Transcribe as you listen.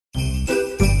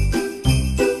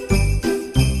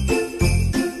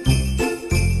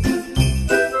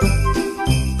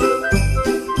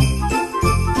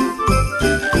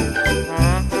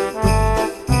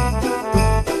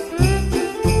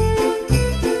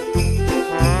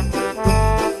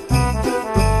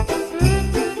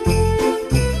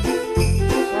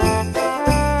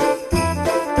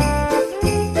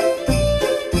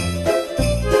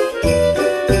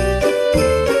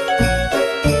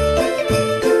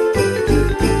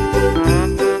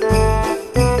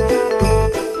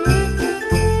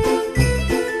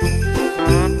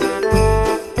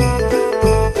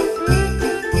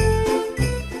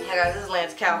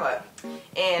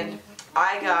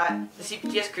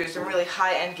CPTS crew some really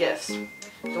high-end gifts.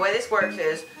 The way this works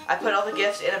is, I put all the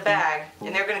gifts in a bag,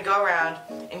 and they're going to go around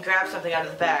and grab something out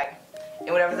of the bag,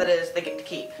 and whatever that is, they get to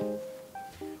keep.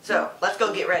 So, let's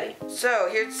go get ready. So,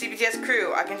 here's the CPTS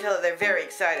crew. I can tell that they're very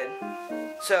excited.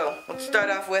 So, let's start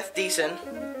off with Deason.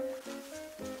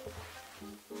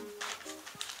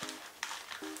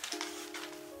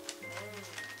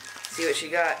 See what she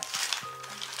got.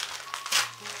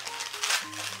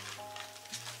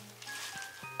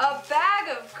 A bag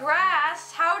of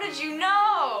grass? How did you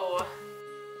know?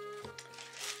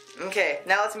 Okay,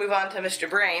 now let's move on to Mr.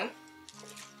 Brain.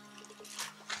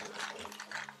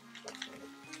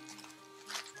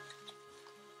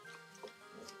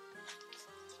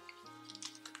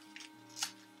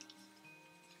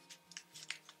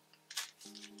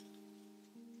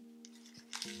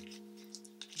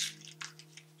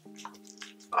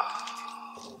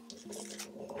 Oh,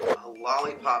 a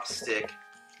lollipop stick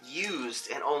used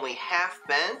and only half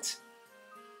bent?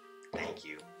 Thank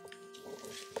you.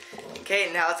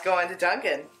 Okay, now let's go on to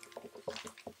Duncan.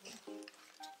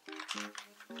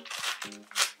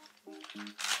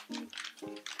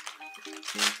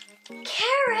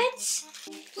 Carrots?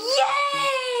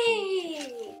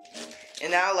 Yay!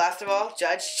 And now, last of all,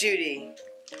 Judge Judy.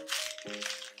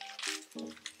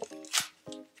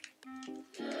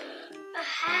 A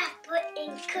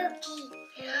half-eaten cookie.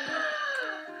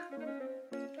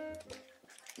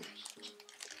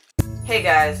 Hey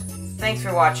guys, thanks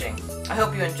for watching. I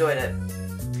hope you enjoyed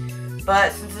it.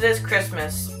 But since it is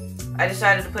Christmas, I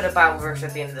decided to put a Bible verse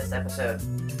at the end of this episode.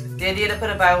 The idea to put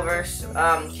a Bible verse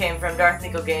came from Darth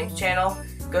Nico Games channel.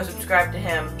 Go subscribe to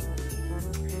him.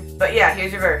 But yeah,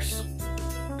 here's your verse.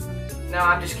 No,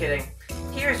 I'm just kidding.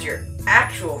 Here's your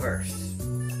actual verse.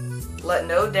 Let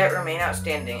no debt remain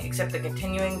outstanding except the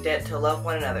continuing debt to love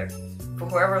one another. For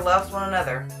whoever loves one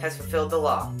another has fulfilled the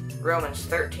law. Romans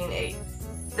 13:8.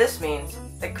 This means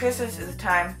that Christmas is a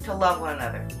time to love one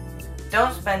another.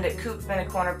 Don't spend it cooped in a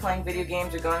corner playing video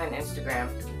games or going on Instagram.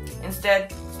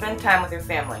 Instead, spend time with your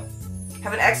family.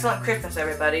 Have an excellent Christmas,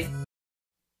 everybody.